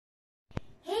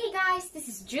guys, this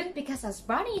is June because I was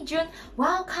born in June.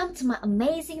 Welcome to my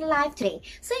amazing life today.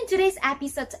 So in today's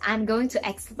episode, I'm going to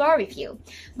explore with you.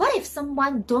 What if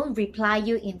someone don't reply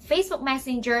you in Facebook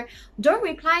Messenger, don't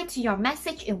reply to your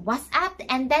message in WhatsApp,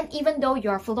 and then even though you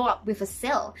are follow up with a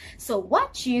sale? So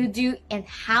what should you do and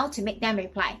how to make them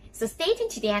reply? So stay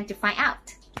tuned to the end to find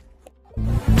out.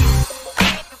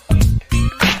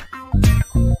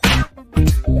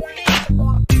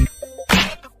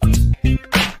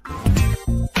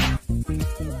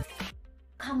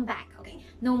 Come back, okay?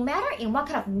 No matter in what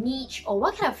kind of niche or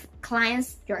what kind of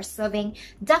clients you're serving,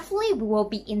 definitely we will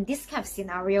be in this kind of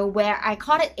scenario where I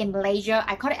call it in Malaysia,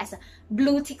 I call it as a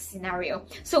Bluetick scenario.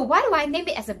 So why do I name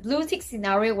it as a Bluetick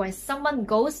scenario when someone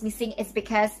goes missing? It's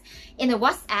because in a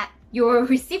WhatsApp, you will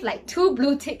receive like 2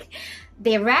 blue tick.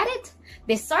 They read it,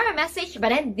 they saw a message, but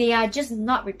then they are just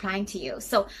not replying to you.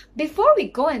 So before we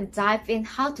go and dive in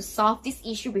how to solve this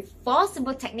issue with 4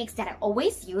 simple techniques that I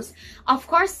always use, of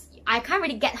course, I can't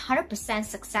really get 100%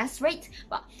 success rate,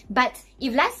 but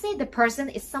if let's say the person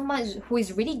is someone who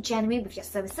is really genuine with your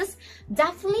services,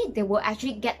 definitely they will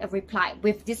actually get a reply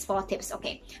with these 4 tips,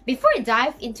 okay? Before we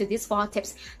dive into these 4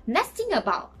 tips, let's think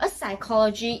about a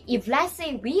psychology. If let's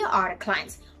say we are the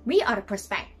clients, we are the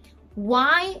prospect,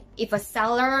 why, if a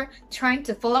seller trying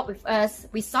to follow up with us,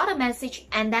 we saw the message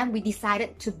and then we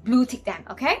decided to blue tick them,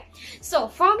 okay? So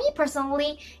for me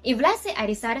personally, if let's say I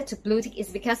decided to blue tick, is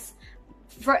because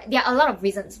there are a lot of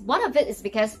reasons. One of it is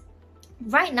because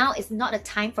right now is not a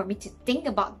time for me to think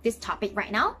about this topic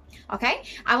right now, okay?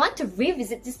 I want to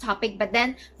revisit this topic, but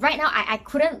then right now I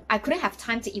couldn't have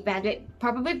time to evaluate,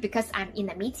 probably because I'm in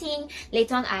a meeting.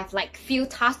 Later on I have like few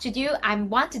tasks to do. I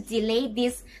want to delay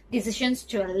these decisions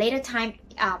to a later time,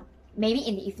 maybe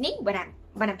in the evening when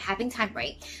I'm having time,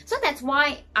 right? So that's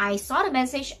why I saw the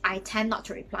message, I tend not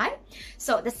to reply.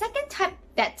 So the second type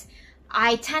that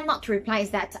I tend not to reply is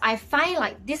that I find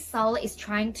like this seller is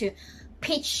trying to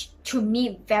pitch to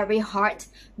me very hard,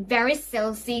 very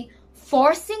salesy,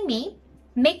 forcing me,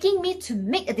 making me to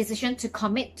make a decision to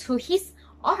commit to his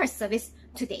or her service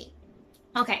today.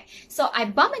 Okay, so I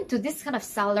bump into this kind of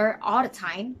seller all the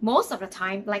time, most of the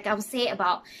time. Like I would say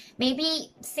about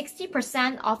maybe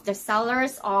 60% of the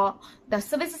sellers or the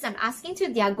services I'm asking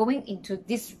to, they are going into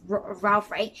this route,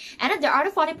 right? And then the other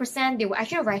 40%, they will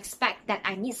actually expect that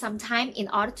I need some time in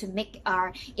order to make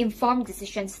informed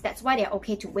decisions. That's why they're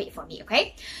okay to wait for me,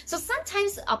 okay? So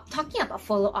sometimes talking about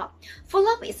follow-up.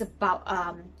 Follow-up is about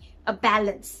a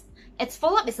balance. It's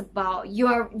follow-up is about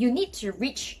you need to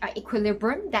reach an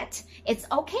equilibrium that it's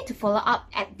okay to follow up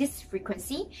at this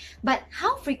frequency, but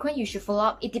how frequent you should follow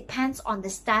up, it depends on the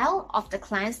style of the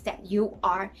clients that you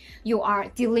are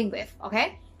dealing with,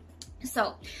 okay?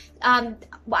 So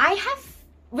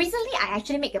recently I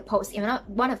actually make a post in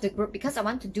one of the group because I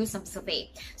want to do some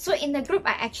survey. So in the group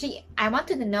I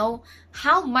wanted to know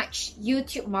how much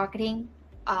YouTube marketing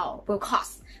will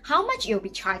cost, how much you'll be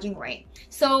charging, right?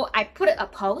 So I put a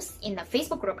post in the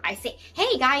Facebook group. I say,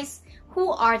 hey guys,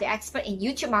 who are the expert in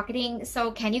YouTube marketing?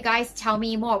 So can you guys tell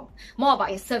me more about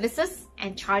your services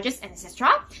and charges and etc.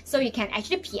 So you can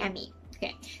actually PM me.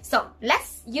 Okay, so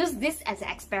let's use this as an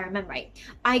experiment, right?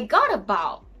 I got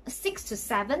about 6 to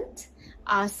 7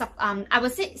 I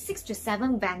would say 6 to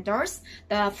 7 vendors,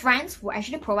 the friends who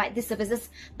actually provide these services,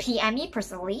 PM me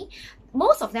personally.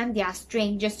 Most of them, they are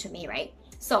strangers to me, right?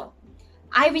 So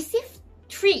I received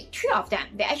three of them.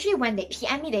 They actually, when they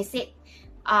PM me, they said,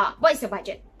 what is your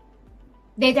budget?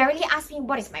 They directly asked me,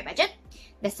 what is my budget?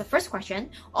 That's the first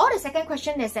question. Or the second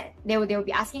question is that they will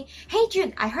be asking, hey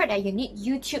June, I heard that you need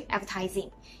YouTube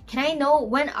advertising. Can I know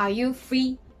when are you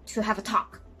free to have a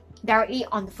talk? Directly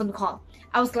on the phone call.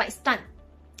 I was like stunned.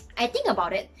 I think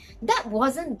about it, that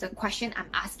wasn't the question I'm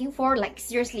asking for. Like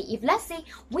seriously, if let's say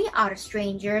we are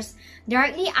strangers,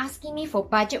 directly asking me for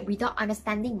budget without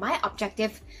understanding my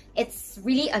objective, it's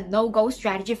really a no-go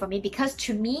strategy for me, because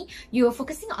to me, you're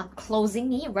focusing on closing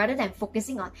me rather than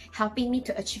focusing on helping me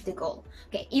to achieve the goal.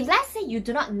 Okay, if let's say you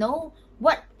do not know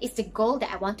what is the goal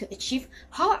that I want to achieve,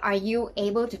 how are you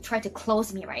able to try to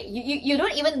close me, right? You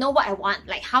don't even know what I want.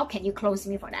 Like, how can you close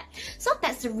me for that? So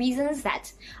that's the reasons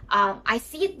that I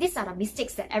see these are the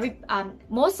mistakes that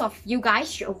most of you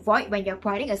guys should avoid when you're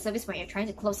providing a service, when you're trying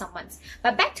to close someone's.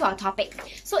 But back to our topic.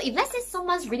 So if let's say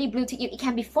someone's really blue tick you, it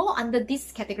can be fall under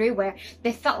this category where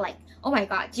they felt like, oh my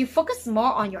god, you focus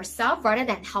more on yourself rather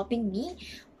than helping me.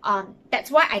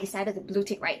 That's why I decided to blue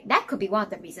tick, right? That could be one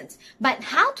of the reasons. But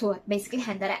how to basically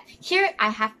handle that? Here I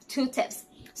have 2 tips.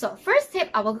 So first tip,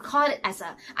 I will call it as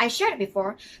I shared it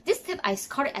before. This tip, I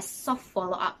call it as soft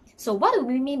follow-up. So what do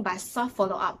we mean by soft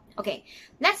follow-up? Okay,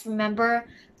 let's remember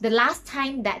the last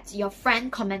time that your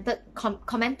friend commented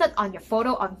on your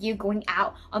photo of you going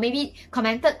out, or maybe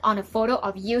commented on a photo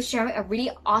of you sharing a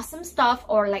really awesome stuff,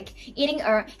 or like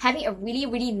having a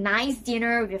really nice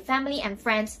dinner with your family and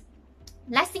friends.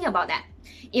 Let's think about that.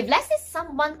 If let's say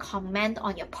someone comment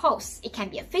on your post, it can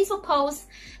be a Facebook post,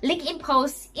 LinkedIn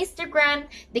post, Instagram,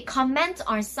 they comment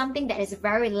on something that is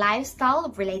very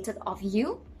lifestyle related of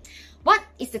you, what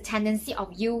is the tendency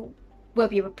of you will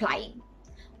be replying?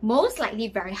 Most likely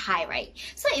very high, right?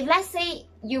 So if let's say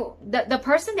the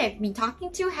person that you've been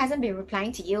talking to hasn't been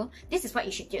replying to you, this is what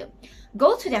you should do.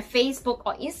 Go to their Facebook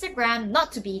or Instagram,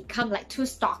 not to become like too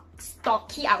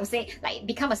stalky, I would say, like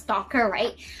become a stalker,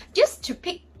 right? Just to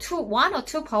pick one or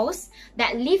two posts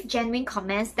that leave genuine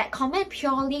comments, that comment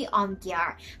purely on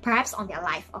perhaps on their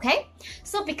life, okay?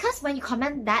 So because when you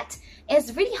comment that,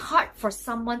 it's really hard for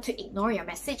someone to ignore your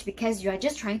message because you are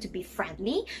just trying to be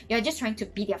friendly, you're just trying to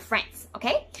be their friends,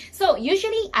 okay? So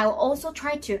usually I will also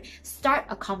try to start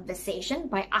a conversation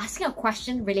by asking a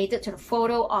question related to the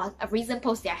photo or a recent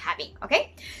post they're having,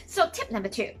 okay? So tip number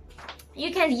 2.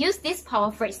 You can use this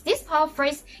power phrase. This power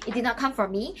phrase, it did not come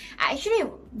from me. I actually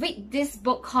read this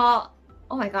book called,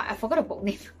 oh my god, I forgot the book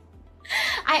name.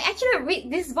 I actually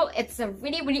read this book. It's a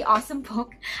really awesome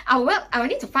book. I will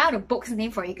need to find the book's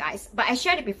name for you guys, but I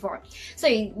shared it before. So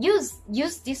you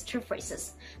use these 2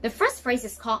 phrases. The first phrase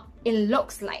is called, it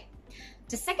looks like.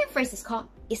 The second phrase is called,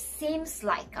 it seems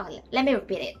like. Let me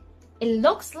repeat it. It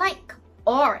looks like,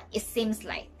 or it seems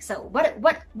like. So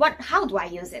how do I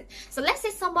use it? So let's say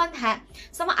someone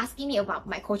asking me about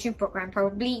my coaching program.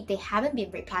 Probably they haven't been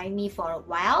replying me for a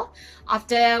while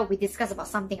after we discuss about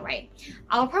something, right?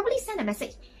 I'll probably send a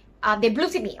message. They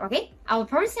Bluetick me, okay? I will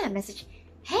probably send a message.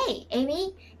 Hey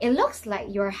Amy, it looks like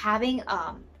you're having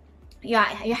you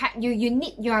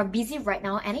are busy right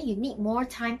now, and you need more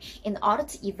time in order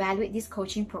to evaluate this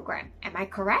coaching program. Am I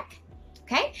correct?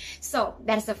 Okay, so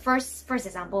that is the first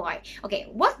example, right? Okay,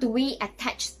 what do we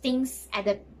attach things at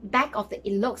the back of the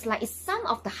it looks like? Is some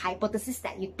of the hypothesis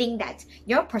that you think that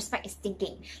your prospect is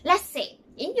thinking. Let's say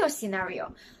in your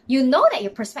scenario, you know that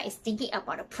your prospect is thinking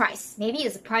about the price. Maybe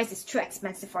the price is too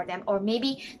expensive for them, or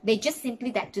maybe they just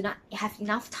simply that do not have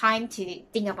enough time to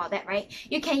think about that, right?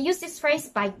 You can use this phrase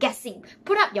by guessing.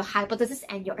 Put up your hypothesis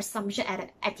and your assumption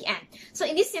at the end. So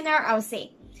in this scenario, I would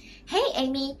say, hey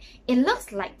Amy, it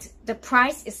looks like the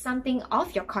price is something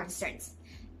of your concerns.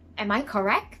 Am I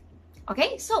correct?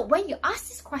 Okay, so when you ask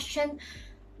this question,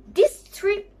 these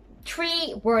three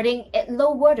wording, it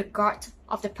lower the guard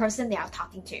of the person they are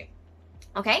talking to.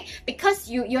 Okay, because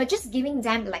you're just giving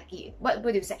them like, what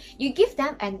do you say? You give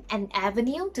them an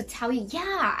avenue to tell you,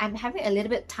 yeah, I'm having a little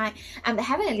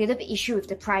bit issue with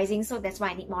the pricing, so that's why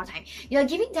I need more time. You're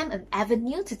giving them an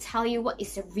avenue to tell you what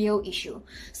is the real issue.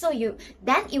 So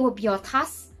then it will be your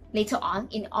task later on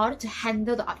in order to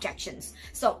handle the objections.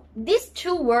 So these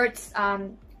 2 words,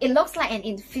 it looks like and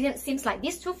it seems like,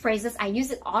 these 2 phrases, I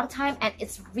use it all the time, and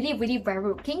it's really very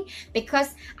working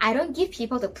because I don't give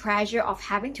people the pressure of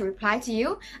having to reply to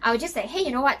you. I'll just say, hey, you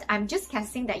know what? I'm just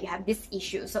guessing that you have this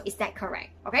issue. So is that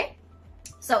correct? Okay.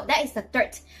 So that is the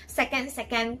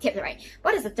second tip, right?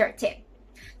 What is the third tip?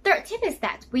 Third tip is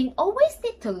that we always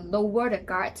need to lower the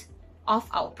guard of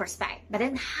our prospect. But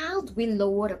then how do we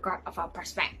lower the guard of our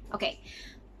prospect? Okay.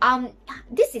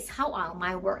 This is how our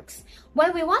mind works.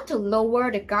 When we want to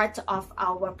lower the guard of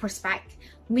our prospect,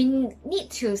 we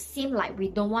need to seem like we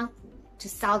don't want to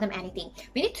sell them anything.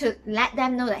 We need to let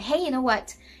them know that, hey, you know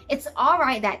what? It's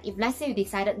alright that if let's say you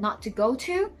decided not to go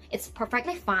to, it's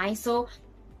perfectly fine. So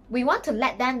we want to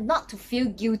let them not to feel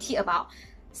guilty about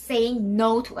saying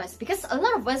no to us, because a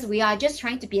lot of us, we are just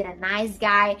trying to be the nice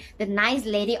guy, the nice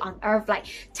lady on earth. Like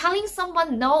telling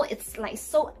someone no, it's like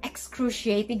so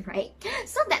excruciating, right?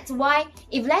 So that's why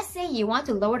if let's say you want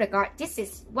to lower the guard, this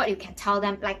is what you can tell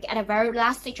them. Like at the very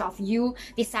last stage of you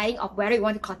deciding of whether you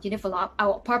want to continue follow-up, I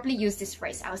will probably use this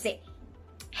phrase. I will say,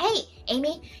 hey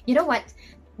Amy, you know what?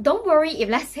 Don't worry if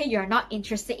let's say you're not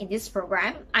interested in this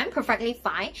program. I'm perfectly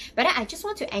fine, but I just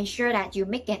want to ensure that you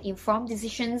make an informed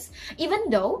decisions. Even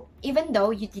though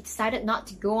you decided not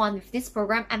to go on with this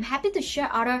program, I'm happy to share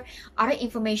other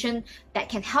information that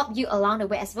can help you along the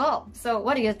way as well. So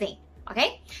what do you think?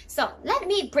 Okay, so let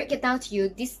me break it down to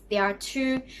you. There are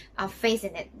 2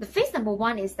 phases in it. The phase number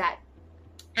 1 is that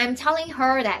I'm telling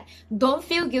her that don't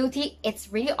feel guilty.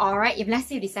 It's really alright if let's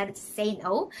say you decided to say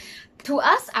no. to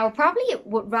us, I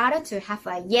would rather to have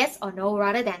a yes or no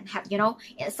rather than have, you know,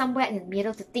 somewhere in the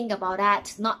middle to think about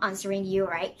that, not answering you,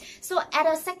 right? So at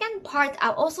the second part,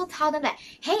 I'll also tell them that,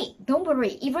 hey, don't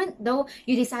worry, even though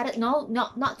you decided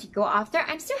not to go after,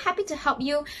 I'm still happy to help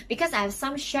you because I have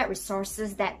some shared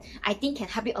resources that I think can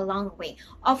help you along the way.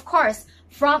 Of course,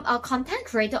 from a content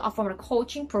creator or from a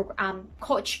coaching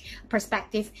coach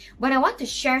perspective, when I want to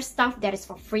share stuff that is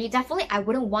for free, definitely I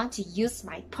wouldn't want to use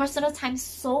my personal time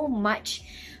so much,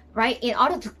 right, in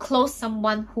order to close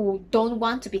someone who don't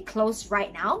want to be closed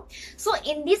right now. So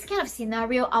in this kind of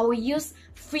scenario, I will use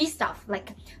free stuff.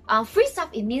 Like free stuff,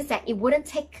 it means that it wouldn't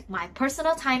take my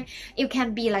personal time. It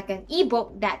can be like an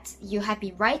ebook that you have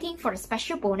been writing for a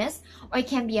special bonus, or it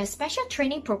can be a special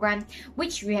training program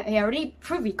which we already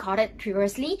pre-recorded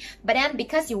previously, but then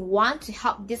because you want to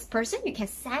help this person, you can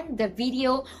send the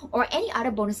video or any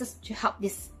other bonuses to help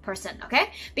this person, okay?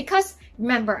 Because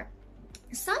remember,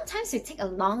 sometimes it takes a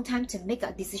long time to make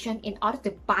a decision in order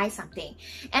to buy something.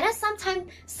 And then sometimes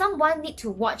someone need to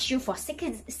watch you for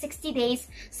 60 days,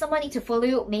 someone need to follow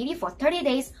you maybe for 30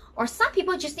 days, or some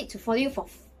people just need to follow you for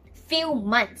few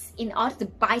months in order to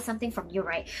buy something from you,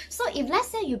 right? So if let's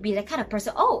say you be the kind of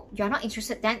person, oh, you're not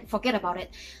interested, then forget about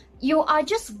it. You are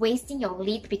just wasting your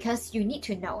lead because you need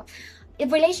to know. A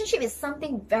relationship is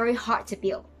something very hard to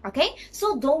build, okay?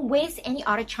 So don't waste any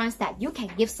other chance that you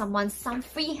can give someone some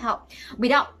free help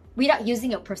without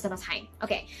using your personal time.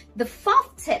 Okay, the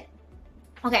fourth tip.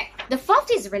 Okay, the fourth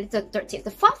tip is related to the third tip.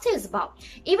 The fourth tip is about,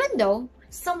 even though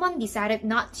someone decided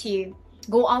not to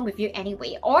go on with you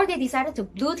anyway, or they decided to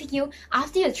blue tick you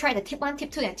after you tried the tip 1,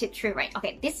 tip 2, and tip 3, right?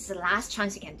 Okay, this is the last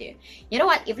chance you can do. You know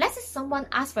what? If let's say someone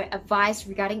asks for advice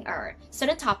regarding a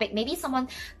certain topic, maybe someone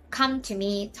come to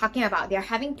me talking about they're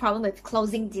having problem with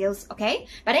closing deals, okay?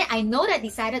 But then I know that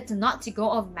decided to not to go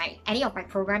off any of my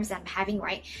programs that I'm having,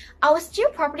 right? I will still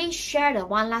probably share the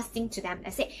one last thing to them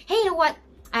and say, hey, you know what?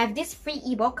 I have this free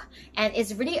ebook and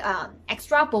it's really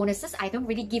extra bonuses I don't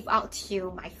really give out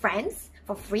to my friends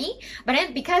for free. But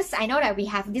then because I know that we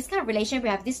have this kind of relationship, we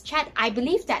have this chat, I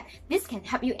believe that this can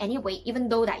help you anyway, even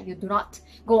though that you do not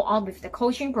go on with the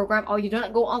coaching program or you do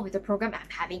not go on with the program I'm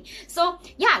having. So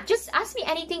yeah, just ask me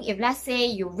anything. If let's say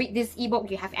you read this ebook,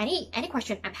 you have any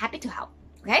question, I'm happy to help.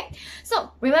 Okay,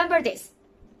 so remember this,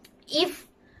 if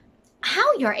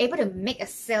how you're able to make a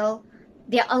sale,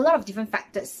 there are a lot of different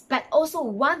factors, but also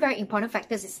one very important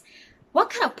factor is what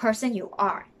kind of person you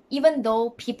are. Even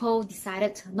though people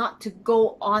decided not to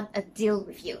go on a deal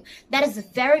with you, that is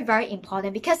very, very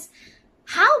important, because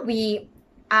how we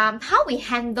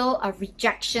handle a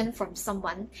rejection from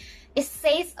someone, it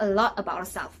says a lot about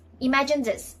ourselves. Imagine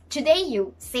this, today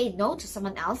you say no to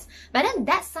someone else, but then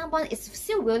that someone is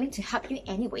still willing to help you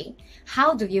anyway.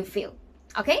 How do you feel?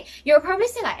 Okay, you'll probably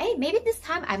say like, hey, maybe this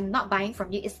time I'm not buying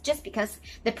from you. It's just because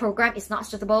the program is not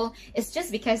suitable. It's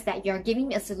just because that you're giving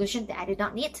me a solution that I do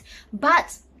not need.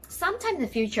 But sometime in the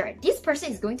future, this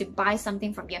person is going to buy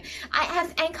something from you. I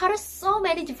have encountered so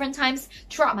many different times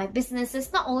throughout my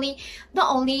businesses, not only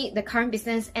the current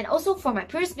business and also for my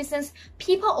previous business.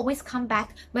 People always come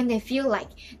back when they feel like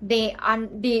they are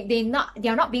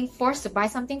not being forced to buy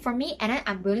something from me, and then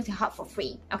I'm willing to help for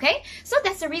free. Okay, so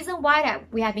that's the reason why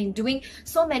that we have been doing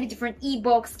so many different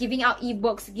ebooks, giving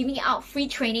out free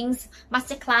trainings,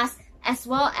 masterclass, as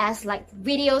well as like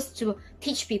videos to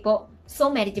teach people so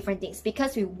many different things,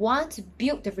 because we want to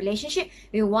build the relationship,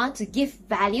 we want to give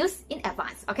values in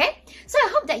advance. Okay, so I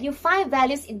hope that you find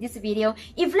values in this video.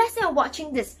 If let's say you're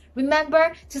watching this,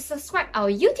 remember to subscribe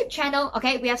our YouTube channel.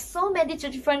 Okay, we have so many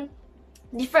different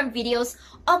videos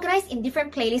organized in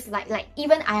different playlists. Like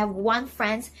even I have one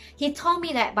friend, he told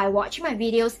me that by watching my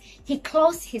videos, he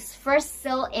closed his first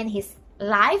sale in his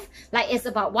life, like it's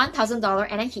about $1,000,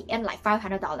 and then he earned like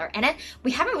 $500, and then we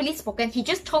haven't really spoken. He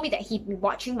just told me that he'd been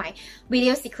watching my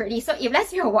videos secretly. So if let's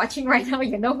say you're watching right now,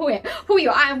 you know who you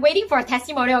are. I'm waiting for a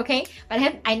testimonial, okay? But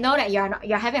then I know that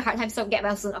you're having a hard time, so get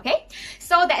well soon, okay?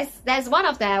 So that's one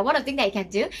of the thing that you can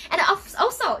do. And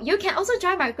also you can also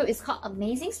join my group. It's called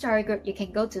Amazing Story Group. You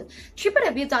can go to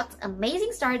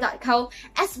www.amazingstory.co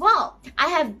as well. I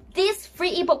have this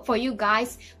free ebook for you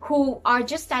guys who are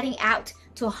just starting out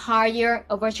to hire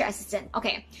a virtual assistant.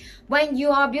 Okay, when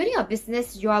you are building a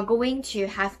business, you are going to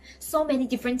have so many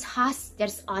different tasks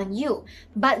that's on you,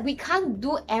 but we can't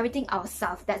do everything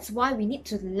ourselves. That's why we need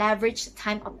to leverage the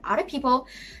time of other people.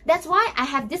 That's why I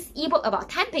have this ebook about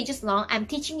 10 pages long. I'm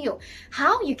teaching you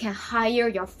how you can hire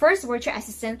your first virtual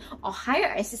assistant or hire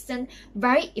an assistant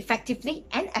very effectively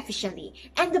and efficiently.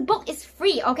 And the book is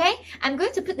free, okay? I'm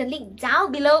going to put the link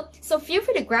down below, so feel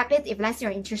free to grab it if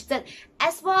you're interested.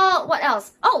 As well, what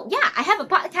else? Oh yeah, I have a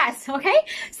podcast, okay?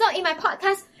 So in my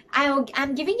podcast,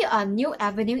 I'm giving you a new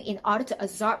avenue in order to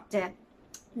absorb the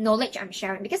knowledge I'm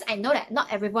sharing, because I know that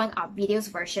not everyone are video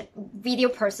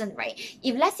person, right?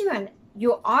 If let's say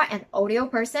you are an audio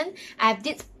person, I have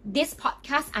this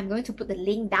podcast, I'm going to put the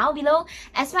link down below,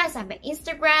 as well as my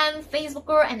Instagram, Facebook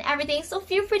group, and everything. So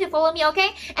feel free to follow me, okay?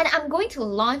 And I'm going to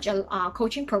launch a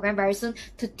coaching program very soon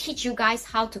to teach you guys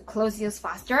how to close deals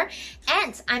faster.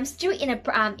 And I'm still in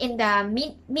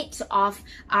the midst of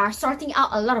sorting out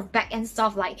a lot of back-end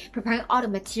stuff, like preparing all the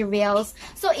materials.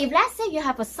 So if let's say you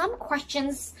have some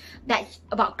questions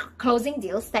about closing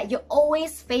deals, that you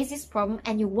always face this problem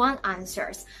and you want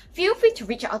answers, feel free to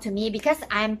reach out to me, because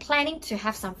I'm planning to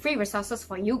have some free resources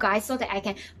for you guys so that I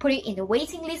can put it in the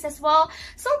waiting list as well.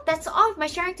 So that's all of my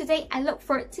sharing today. I look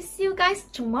forward to see you guys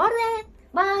tomorrow.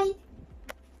 Bye!